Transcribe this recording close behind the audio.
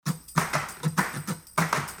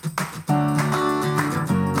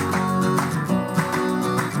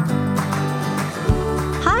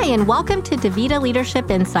and welcome to DaVita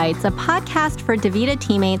Leadership Insights, a podcast for DaVita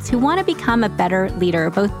teammates who want to become a better leader,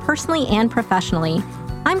 both personally and professionally.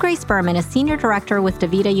 I'm Grace Berman, a Senior Director with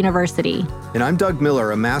DaVita University. And I'm Doug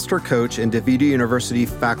Miller, a Master Coach and DaVita University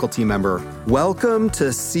faculty member. Welcome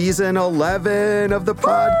to Season 11 of the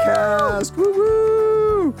podcast.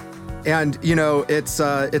 Woo-woo! And, you know, it's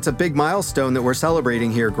a big milestone that we're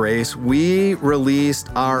celebrating here, Grace. We released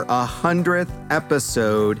our 100th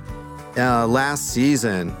episode last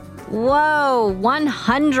season. Whoa,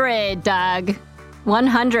 100, Doug.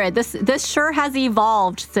 100. This sure has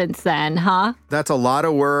evolved since then, huh? That's a lot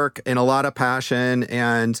of work and a lot of passion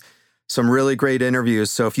and some really great interviews.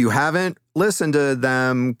 So if you haven't listened to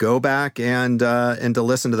them, go back and to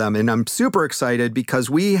listen to them. And I'm super excited because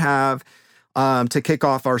we have to kick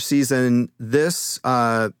off our season this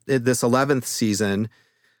 11th season.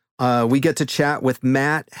 We get to chat with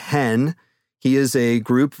Matt Henn. He is a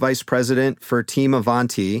group vice president for Team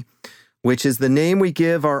Avanti, which is the name we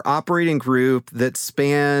give our operating group that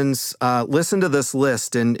spans. Listen to this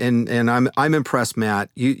list, and I'm impressed,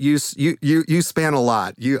 Matt. You span a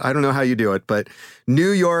lot. I don't know how you do it, but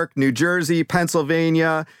New York, New Jersey,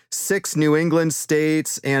 Pennsylvania, 6 New England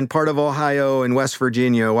states, and part of Ohio and West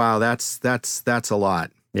Virginia. Wow, that's a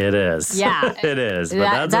lot. It is. Yeah, it is.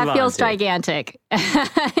 But that feels gigantic.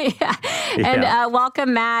 Yeah. And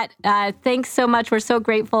welcome, Matt. Thanks so much. We're so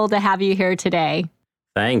grateful to have you here today.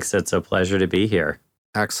 Thanks. It's a pleasure to be here.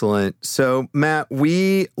 Excellent. So, Matt,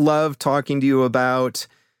 we love talking to you about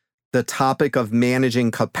the topic of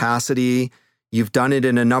managing capacity. You've done it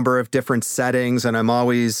in a number of different settings, and I'm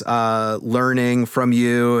always learning from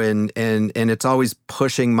you, and it's always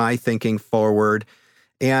pushing my thinking forward.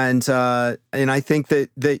 And I think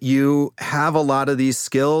that you have a lot of these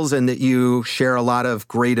skills and that you share a lot of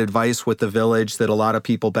great advice with the village that a lot of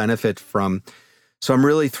people benefit from. So I'm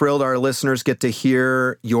really thrilled our listeners get to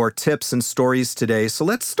hear your tips and stories today. So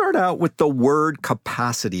let's start out with the word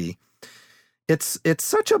capacity. It's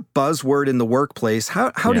such a buzzword in the workplace.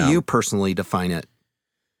 How do you personally define it?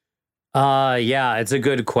 Yeah, it's a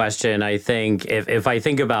good question. I think if I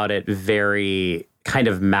think about it very kind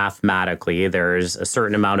of mathematically, there's a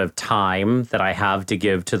certain amount of time that I have to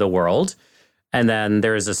give to the world. And then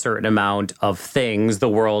there's a certain amount of things the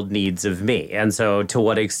world needs of me. And so to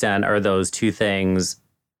what extent are those two things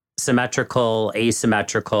symmetrical,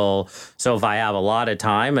 asymmetrical? So if I have a lot of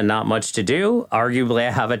time and not much to do, arguably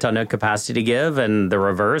I have a ton of capacity to give. And the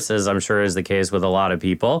reverse, as I'm sure is the case with a lot of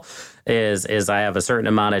people, is I have a certain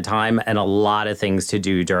amount of time and a lot of things to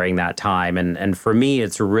do during that time. And for me,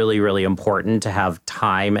 it's really, really important to have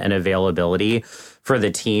time and availability for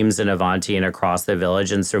the teams in Avanti and across the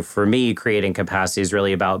village. And so for me, creating capacity is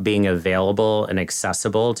really about being available and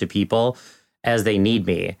accessible to people as they need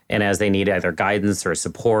me and as they need either guidance or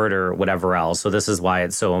support or whatever else. So this is why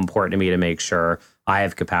it's so important to me to make sure I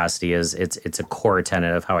have capacity. It's a core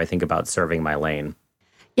tenet of how I think about serving my lane.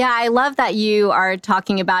 Yeah, I love that you are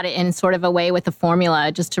talking about it in sort of a way with a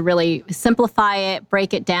formula, just to really simplify it,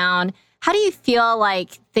 break it down. How do you feel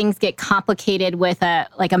like things get complicated with a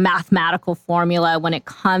mathematical formula when it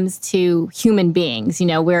comes to human beings? You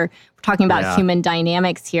know, we're talking about human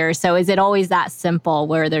dynamics here. So is it always that simple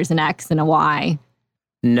where there's an X and a Y?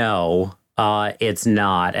 No, it's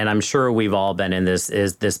not. And I'm sure we've all been in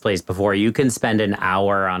this place before. You can spend an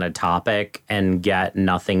hour on a topic and get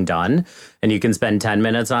nothing done. And you can spend 10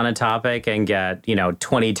 minutes on a topic and get,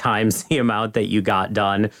 20 times the amount that you got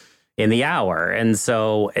done in the hour. And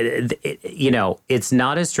so, it's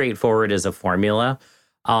not as straightforward as a formula,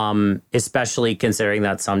 especially considering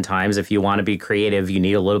that sometimes if you want to be creative, you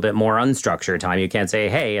need a little bit more unstructured time. You can't say,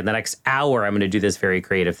 hey, in the next hour, I'm going to do this very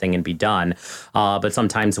creative thing and be done. But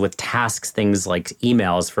sometimes with tasks, things like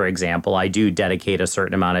emails, for example, I do dedicate a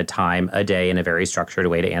certain amount of time a day in a very structured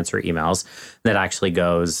way to answer emails. That actually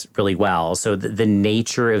goes really well. So the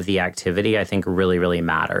nature of the activity, I think, really, really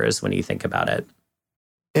matters when you think about it.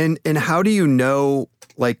 And how do you know,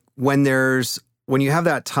 like, when you have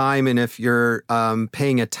that time and if you're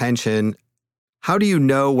paying attention, how do you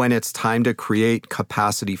know when it's time to create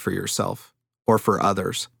capacity for yourself or for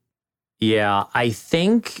others? Yeah, I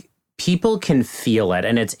think people can feel it.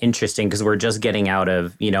 And it's interesting because we're just getting out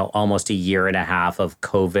of, almost a year and a half of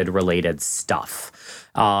COVID-related stuff.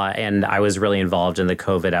 And I was really involved in the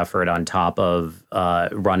COVID effort on top of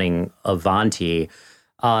running Avanti.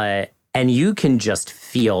 And you can just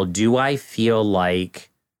feel, do I feel like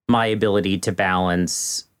my ability to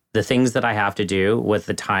balance the things that I have to do with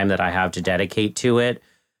the time that I have to dedicate to it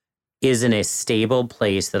is in a stable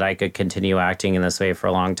place that I could continue acting in this way for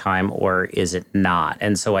a long time, or is it not?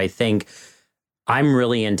 And so I think I'm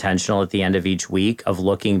really intentional at the end of each week of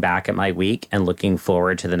looking back at my week and looking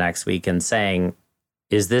forward to the next week and saying,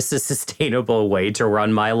 is this a sustainable way to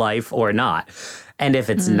run my life or not? And if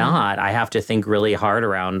it's not, I have to think really hard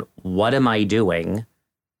around, what am I doing?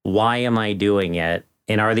 Why am I doing it?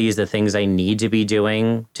 And are these the things I need to be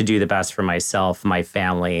doing to do the best for myself, my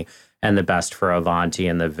family, and the best for Avanti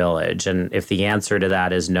and the village? And if the answer to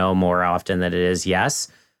that is no more often than it is yes,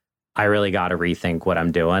 I really got to rethink what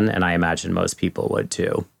I'm doing. And I imagine most people would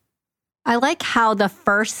too. I like how the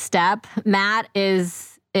first step, Matt,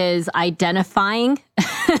 is identifying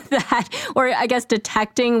that, or I guess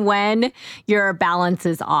detecting when your balance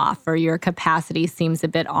is off or your capacity seems a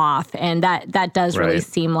bit off. And that does really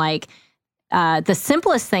seem like the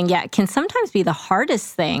simplest thing, yet can sometimes be the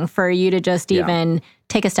hardest thing for you to just even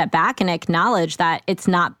take a step back and acknowledge that it's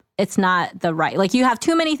not the right, like you have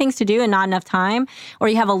too many things to do and not enough time, or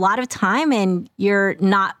you have a lot of time and you're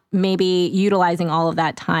not maybe utilizing all of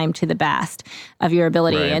that time to the best of your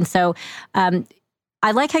ability. Right. And so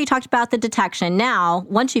I like how you talked about the detection. Now,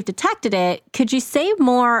 once you've detected it, could you say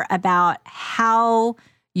more about how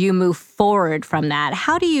you move forward from that?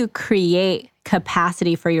 How do you create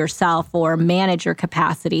capacity for yourself or manage your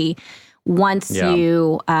capacity once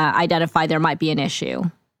you identify there might be an issue?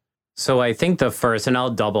 So I think the first, and I'll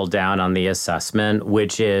double down on the assessment,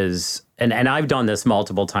 which is, and I've done this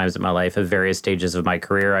multiple times in my life at various stages of my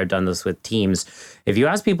career. I've done this with teams. If you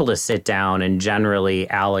ask people to sit down and generally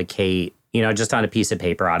allocate, just on a piece of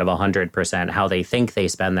paper out of 100%, how they think they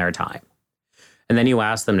spend their time. And then you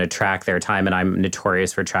ask them to track their time, and I'm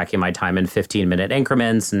notorious for tracking my time in 15-minute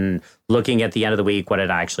increments and looking at the end of the week, what did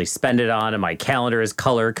I actually spend it on? And my calendar is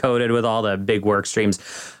color-coded with all the big work streams.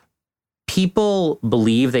 People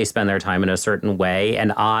believe they spend their time in a certain way,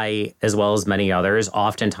 and I, as well as many others,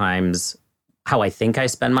 oftentimes how I think I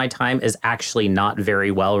spend my time is actually not very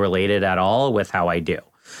well related at all with how I do.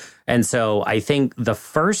 And so I think the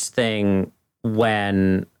first thing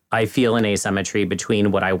when I feel an asymmetry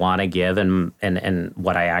between what I want to give and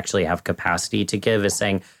what I actually have capacity to give is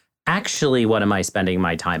saying, actually, what am I spending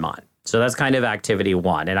my time on? So that's kind of activity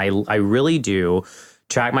one. And I really do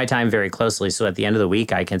track my time very closely. So at the end of the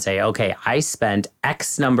week, I can say, okay, I spent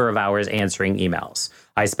X number of hours answering emails.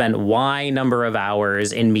 I spent Y number of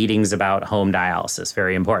hours in meetings about home dialysis.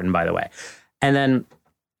 Very important, by the way. And then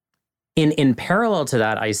in parallel to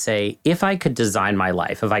that, I say, if I could design my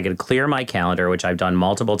life, if I could clear my calendar, which I've done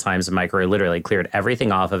multiple times in my career, literally cleared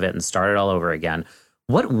everything off of it and started all over again,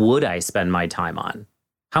 what would I spend my time on?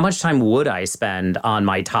 How much time would I spend on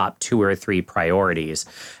my top 2 or 3 priorities?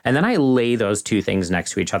 And then I lay those two things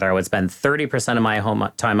next to each other. I would spend 30% of my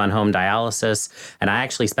time on home dialysis, and I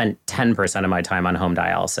actually spent 10% of my time on home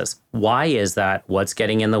dialysis. Why is that? What's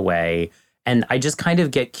getting in the way? And I just kind of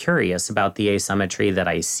get curious about the asymmetry that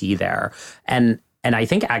I see there. And I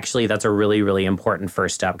think actually that's a really, really important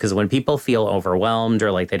first step, because when people feel overwhelmed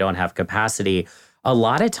or like they don't have capacity, a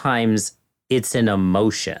lot of times it's an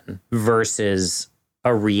emotion versus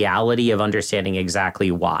a reality of understanding exactly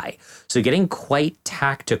why. So getting quite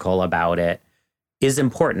tactical about it is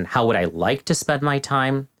important. How would I like to spend my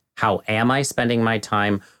time? How am I spending my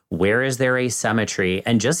time? Where is there asymmetry?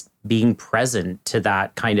 And just being present to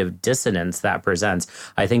that kind of dissonance that presents,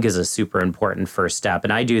 I think is a super important first step.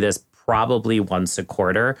 And I do this probably once a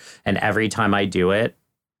quarter. And every time I do it,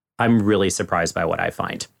 I'm really surprised by what I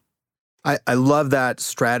find. I love that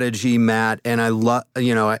strategy, Matt. And I love,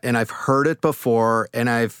 and I've heard it before, and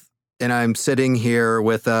I'm sitting here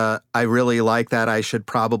with I really like that. I should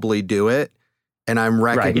probably do it. And I'm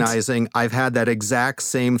recognizing I've had that exact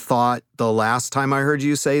same thought the last time I heard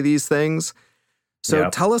you say these things.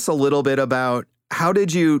 So tell us a little bit about how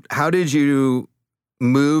did you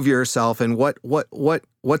move yourself, and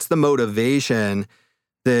what's the motivation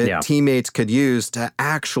that teammates could use to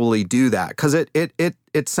actually do that? Because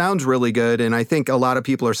it sounds really good, and I think a lot of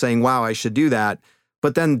people are saying, "Wow, I should do that,"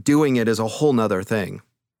 but then doing it is a whole nother thing.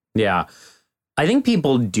 Yeah. I think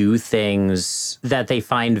people do things that they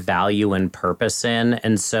find value and purpose in.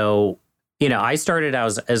 And so, I started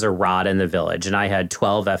out as a rod in the village, and I had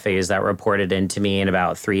 12 FAs that reported into me and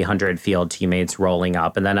about 300 field teammates rolling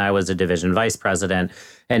up. And then I was a division vice president,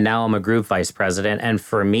 and now I'm a group vice president. And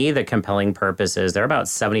for me, the compelling purpose is there are about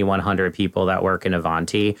 7,100 people that work in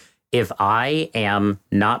Avanti. If I am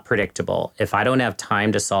not predictable, if I don't have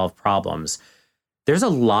time to solve problems, there's a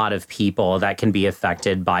lot of people that can be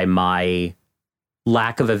affected by my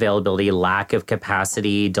lack of availability, lack of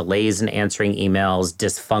capacity, delays in answering emails,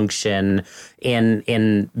 dysfunction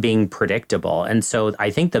in being predictable. And so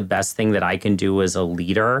I think the best thing that I can do as a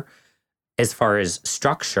leader, as far as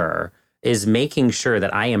structure, is making sure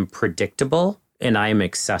that I am predictable and I am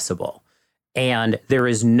accessible. And there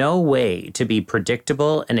is no way to be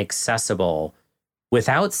predictable and accessible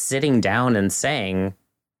without sitting down and saying,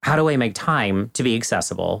 how do I make time to be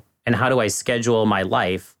accessible? And how do I schedule my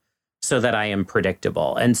life so that I am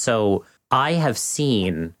predictable? And so I have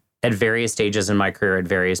seen at various stages in my career, at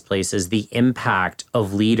various places, the impact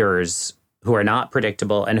of leaders who are not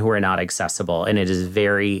predictable and who are not accessible. And it is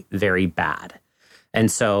very, very bad.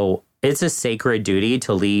 And so it's a sacred duty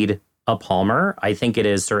to lead a Palmer. I think it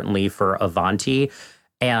is certainly for Avanti.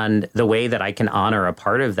 And the way that I can honor a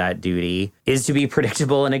part of that duty is to be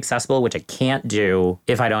predictable and accessible, which I can't do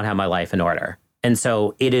if I don't have my life in order. And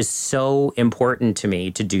so it is so important to me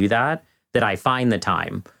to do that I find the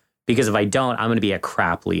time. Because if I don't, I'm going to be a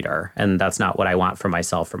crap leader. And that's not what I want for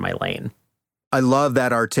myself or my lane. I love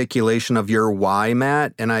that articulation of your why,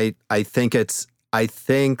 Matt. And I think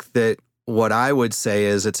that what I would say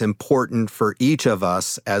is it's important for each of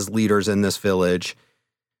us as leaders in this village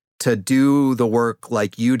to do the work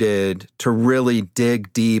like you did, to really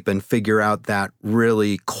dig deep and figure out that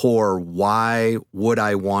really core, why would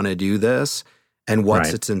I want to do this and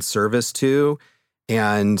what's it's in service to?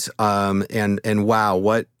 And wow,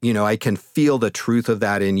 what, I can feel the truth of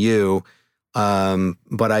that in you.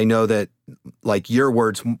 But I know that like your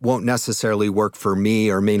words won't necessarily work for me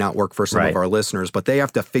or may not work for some of our listeners, but they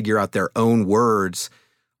have to figure out their own words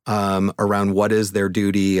around what is their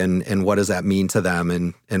duty and what does that mean to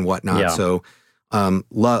them and whatnot. Yeah. So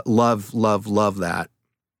love that.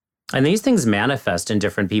 And these things manifest in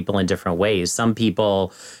different people in different ways. Some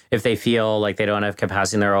people, if they feel like they don't have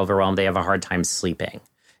capacity and they're overwhelmed, they have a hard time sleeping.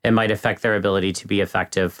 It might affect their ability to be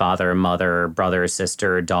effective father, mother, brother,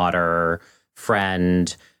 sister, daughter,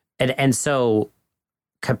 friend. And so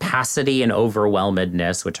capacity and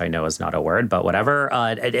overwhelmedness, which I know is not a word, but whatever,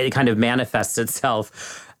 it kind of manifests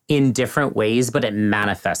itself in different ways, but it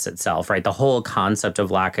manifests itself, right? The whole concept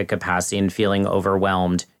of lack of capacity and feeling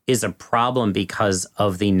overwhelmed is a problem because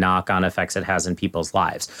of the knock-on effects it has in people's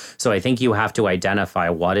lives. So I think you have to identify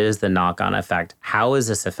what is the knock-on effect? How is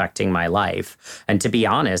this affecting my life? And to be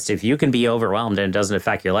honest, if you can be overwhelmed and it doesn't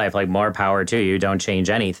affect your life, like more power to you, don't change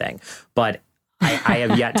anything. But I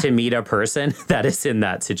have yet to meet a person that is in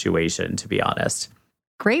that situation, to be honest.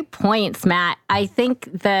 Great points, Matt. I think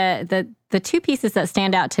the two pieces that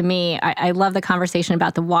stand out to me, I love the conversation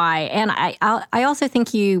about the why. And I also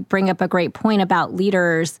think you bring up a great point about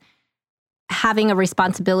leaders having a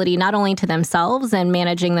responsibility not only to themselves and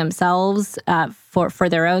managing themselves for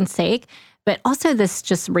their own sake, but also this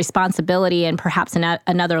just responsibility and perhaps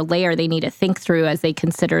another layer they need to think through as they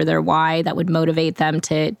consider their why that would motivate them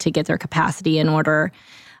to get their capacity in order.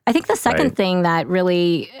 I think the second thing that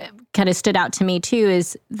really kind of stood out to me too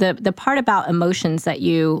is the part about emotions that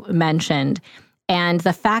you mentioned and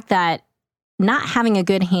the fact that not having a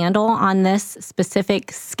good handle on this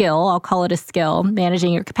specific skill, I'll call it a skill,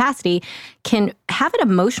 managing your capacity, can have an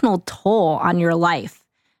emotional toll on your life,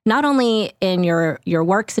 not only in your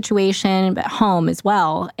work situation, but home as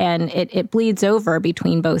well. And it bleeds over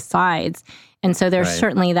between both sides. And so there's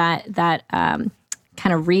certainly that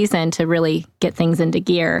kind of reason to really get things into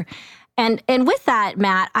gear. And with that,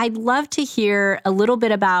 Matt, I'd love to hear a little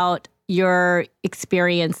bit about your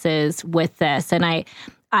experiences with this. And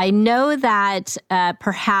I know that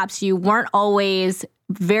perhaps you weren't always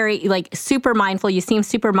very super mindful. You seem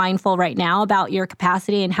super mindful right now about your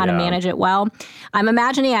capacity and how to manage it well. I'm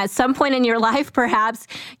imagining at some point in your life, perhaps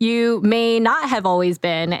you may not have always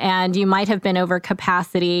been, and you might have been over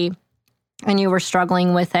capacity and you were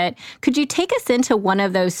struggling with it. Could you take us into one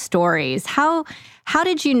of those stories? How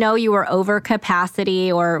did you know you were over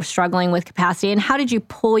capacity or struggling with capacity, and how did you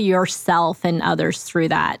pull yourself and others through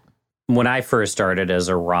that? When I first started as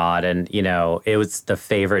a ROD, and it was the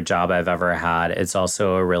favorite job I've ever had. It's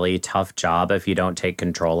also a really tough job if you don't take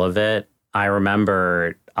control of it. I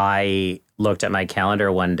remember I looked at my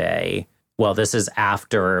calendar one day. Well, this is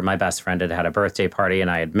after my best friend had a birthday party and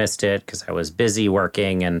I had missed it because I was busy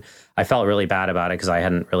working, and I felt really bad about it because I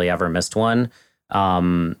hadn't really ever missed one.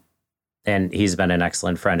 And he's been an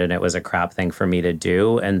excellent friend, and it was a crap thing for me to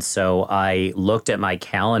do. And so I looked at my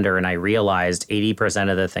calendar and I realized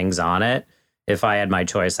 80% of the things on it, if I had my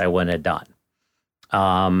choice, I wouldn't have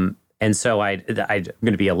done. And so I'm going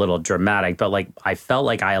to be a little dramatic, but I felt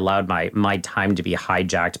like I allowed my time to be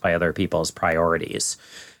hijacked by other people's priorities.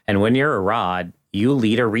 And when you're a ROD, you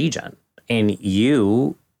lead a region, and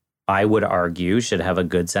I would argue, should have a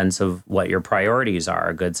good sense of what your priorities are,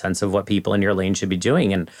 a good sense of what people in your lane should be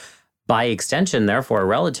doing. And by extension, therefore, a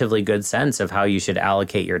relatively good sense of how you should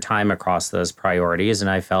allocate your time across those priorities. And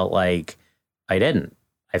I felt like I didn't.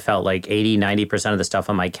 I felt like 80-90% of the stuff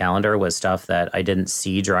on my calendar was stuff that I didn't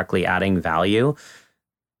see directly adding value.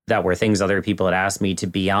 that were things other people had asked me to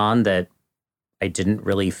be on that I didn't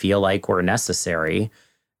really feel like were necessary.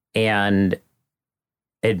 And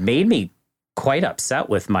it made me quite upset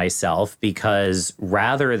with myself, because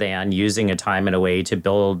rather than using a time in a way to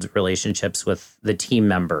build relationships with the team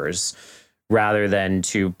members, rather than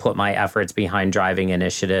to put my efforts behind driving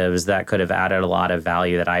initiatives that could have added a lot of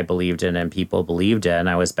value that I believed in and people believed in,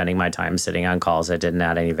 I was spending my time sitting on calls that didn't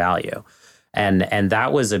add any value. And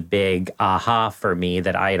that was a big aha for me,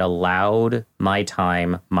 that I had allowed my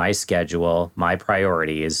time, my schedule, my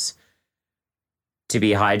priorities to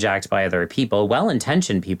be hijacked by other people,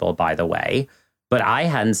 well-intentioned people, by the way. But I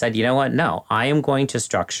hadn't said, you know what? No, I am going to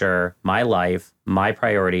structure my life, my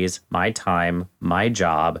priorities, my time, my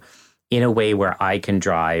job in a way where I can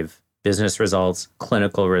drive business results,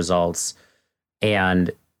 clinical results,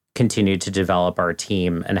 and continue to develop our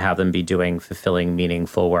team and have them be doing fulfilling,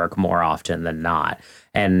 meaningful work more often than not.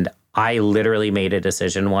 And I literally made a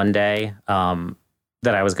decision one day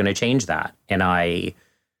that I was going to change that. And I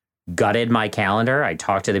gutted my calendar. I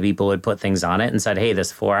talked to the people who had put things on it and said, hey,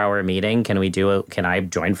 this 4-hour meeting, can I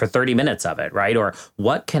join for 30 minutes of it, right? Or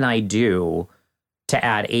what can I do to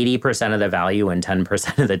add 80% of the value and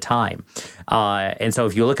 10% of the time? And so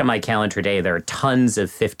if you look at my calendar today, there are tons of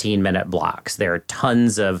 15-minute blocks. There are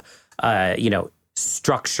tons of,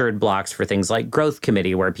 structured blocks for things like Growth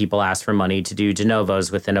Committee, where people ask for money to do de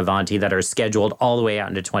novos within Ivanti that are scheduled all the way out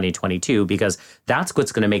into 2022, because that's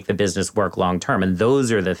what's going to make the business work long term. And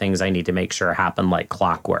those are the things I need to make sure happen like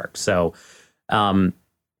clockwork. So when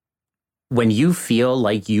you feel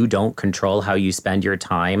like you don't control how you spend your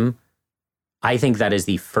time, I think that is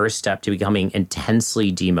the first step to becoming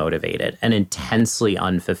intensely demotivated and intensely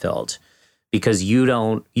unfulfilled, because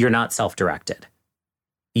you're not self-directed.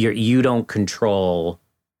 You don't control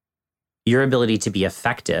your ability to be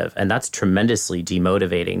effective. And that's tremendously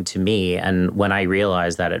demotivating to me. And when I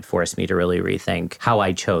realized that, it forced me to really rethink how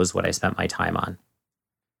I chose what I spent my time on.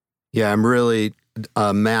 Yeah, I'm really,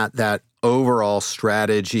 Matt, that overall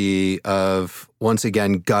strategy of, once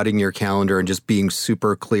again, gutting your calendar and just being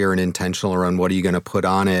super clear and intentional around what are you going to put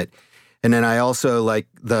on it. And then I also like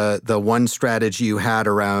the one strategy you had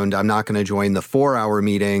around, I'm not going to join the 4-hour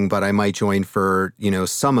meeting, but I might join for,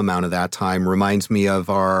 some amount of that time, reminds me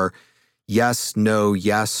of our yes, no,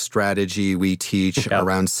 yes strategy we teach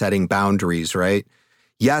around setting boundaries, right?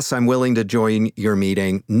 Yes, I'm willing to join your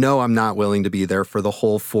meeting. No, I'm not willing to be there for the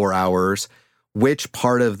whole 4 hours. Which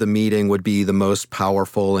part of the meeting would be the most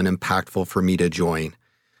powerful and impactful for me to join?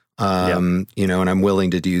 And I'm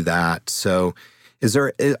willing to do that. So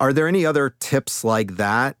are there any other tips like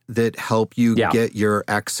that help you get your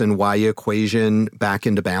X and Y equation back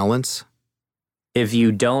into balance? If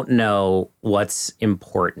you don't know what's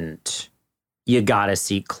important, you got to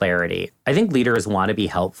seek clarity. I think leaders want to be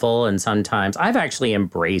helpful. And sometimes I've actually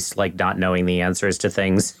embraced not knowing the answers to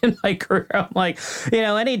things in my career. I'm like,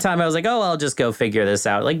 anytime I was like, oh, I'll just go figure this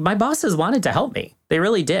out. Like, my bosses wanted to help me. They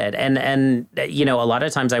really did. And a lot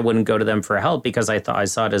of times I wouldn't go to them for help because I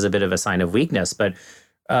saw it as a bit of a sign of weakness. But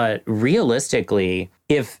realistically,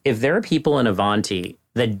 if there are people in Ivanti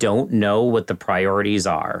that don't know what the priorities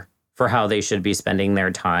are for how they should be spending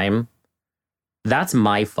their time, that's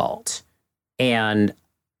my fault. And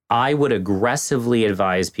I would aggressively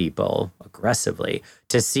advise people,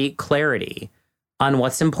 to seek clarity on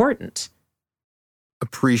what's important.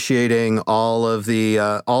 Appreciating all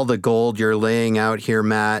the gold you're laying out here,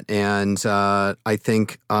 Matt. And I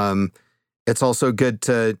think it's also good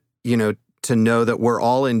to know that we're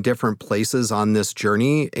all in different places on this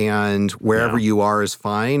journey, and wherever you are is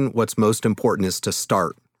fine. What's most important is to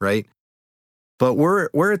start, right? But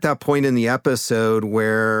we're at that point in the episode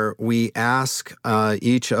where we ask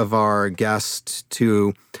each of our guests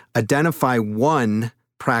to identify one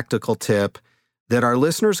practical tip that our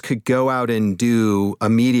listeners could go out and do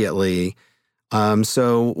immediately.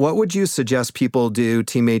 So what would you suggest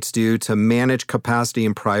teammates do to manage capacity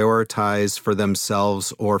and prioritize for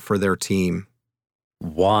themselves or for their team?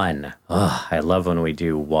 One. Oh, I love when we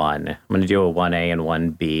do one. I'm going to do a 1A and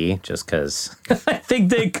 1B just because I think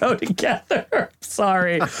they go together.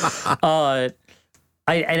 Sorry.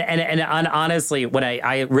 Honestly, when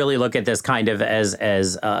I really look at this kind of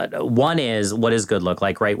as one is, what does good look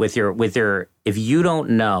like, right? With your, if you don't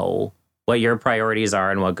know what your priorities are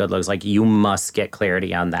and what good looks like, you must get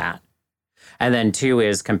clarity on that. And then 2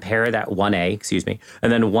 is compare that 1A,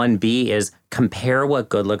 and then 1B is compare what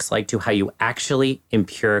good looks like to how you actually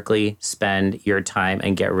empirically spend your time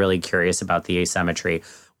and get really curious about the asymmetry.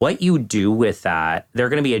 What you do with that, there are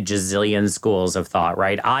going to be a gazillion schools of thought,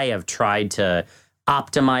 right? I have tried to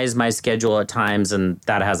optimize my schedule at times, and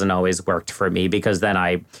that hasn't always worked for me, because then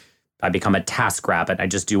I become a task rabbit. I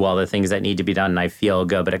just do all the things that need to be done and I feel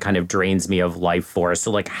good, but it kind of drains me of life force.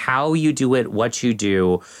 So like how you do it, what you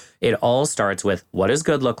do, it all starts with what does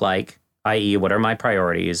good look like, i.e. what are my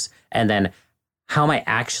priorities? And then how am I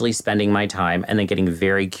actually spending my time? And then getting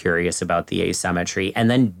very curious about the asymmetry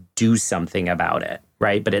and then do something about it,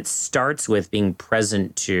 right? But it starts with being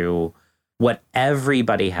present to what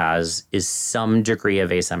everybody has is some degree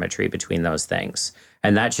of asymmetry between those things.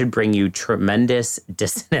 And that should bring you tremendous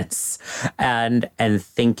dissonance and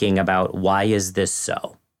thinking about, why is this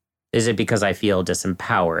so? Is it because I feel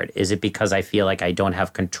disempowered? Is it because I feel like I don't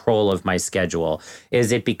have control of my schedule?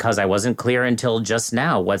 Is it because I wasn't clear until just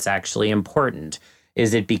now what's actually important?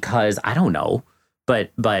 Is it because, I don't know,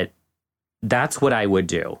 but that's what I would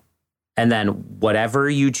do. And then whatever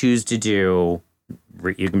you choose to do,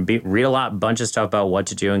 you can read a bunch of stuff about what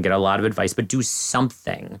to do and get a lot of advice, but do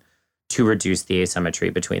something to reduce the asymmetry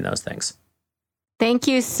between those things. Thank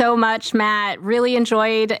you so much, Matt. Really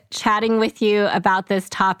enjoyed chatting with you about this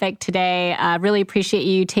topic today. Really appreciate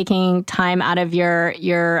you taking time out of your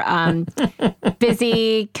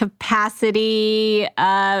busy capacity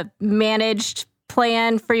managed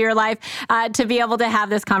plan for your life to be able to have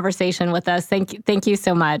this conversation with us. Thank you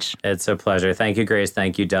so much. It's a pleasure. Thank you, Grace.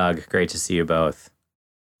 Thank you, Doug. Great to see you both.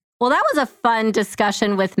 Well, that was a fun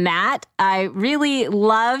discussion with Matt. I really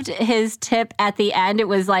loved his tip at the end. It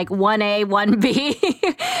was like 1A,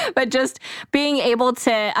 1B, but just being able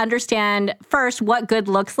to understand first what good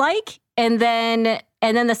looks like. And then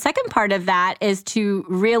the second part of that is to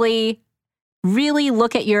really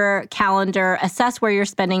look at your calendar, assess where you're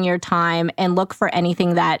spending your time, and look for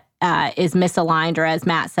anything that is misaligned, or as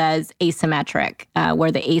Matt says, asymmetric,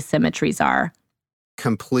 where the asymmetries are.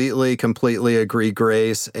 Completely agree,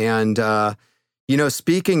 Grace. And,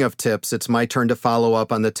 speaking of tips, it's my turn to follow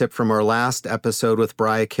up on the tip from our last episode with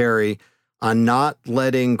Brian Carey on not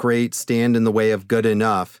letting great stand in the way of good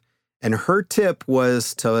enough. And her tip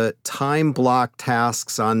was to time block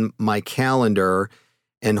tasks on my calendar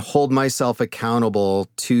and hold myself accountable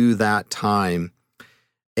to that time.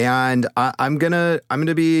 And I'm gonna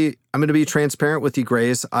be transparent with you,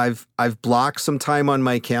 Grace. I've blocked some time on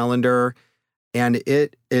my calendar, and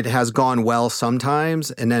it has gone well sometimes,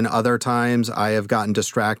 and then other times I have gotten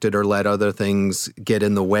distracted or let other things get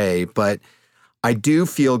in the way. But I do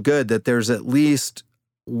feel good that there's at least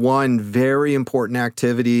one very important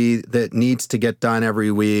activity that needs to get done every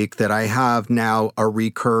week that I have now a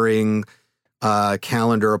recurring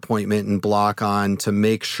calendar appointment and block on to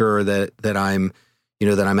make sure that I'm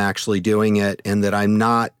actually doing it, and that I'm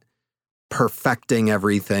not perfecting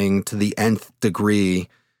everything to the nth degree,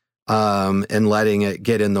 and letting it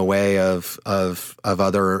get in the way of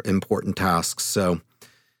other important tasks. So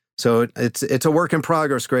it's a work in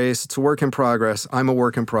progress, Grace. It's a work in progress. I'm a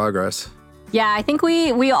work in progress. Yeah, I think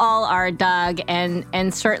we all are, Doug,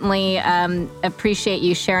 and certainly appreciate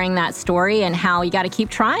you sharing that story and how you got to keep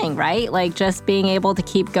trying, right? Like just being able to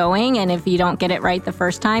keep going, and if you don't get it right the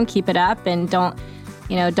first time, keep it up and don't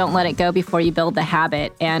let it go before you build the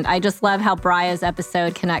habit. And I just love how Bria's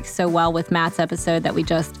episode connects so well with Matt's episode that we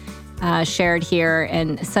just shared here,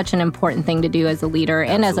 and such an important thing to do as a leader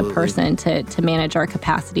and as a person to manage our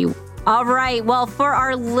capacity. All right. Well, for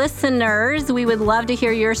our listeners, we would love to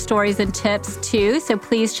hear your stories and tips too. So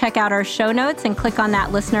please check out our show notes and click on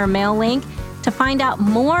that listener mail link to find out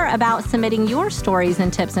more about submitting your stories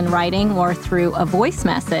and tips in writing or through a voice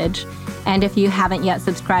message. And if you haven't yet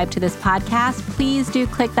subscribed to this podcast, please do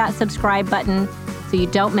click that subscribe button so you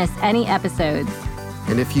don't miss any episodes.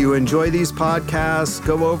 And if you enjoy these podcasts,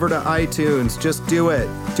 go over to iTunes. Just do it.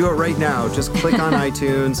 Do it right now. Just click on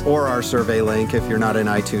iTunes or our survey link if you're not an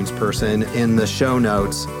iTunes person in the show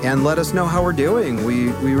notes, and let us know how we're doing. We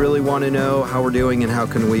really want to know how we're doing and how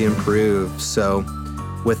can we improve. So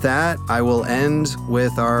with that, I will end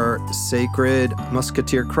with our sacred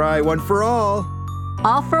Musketeer cry, one for all.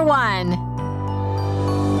 All for one.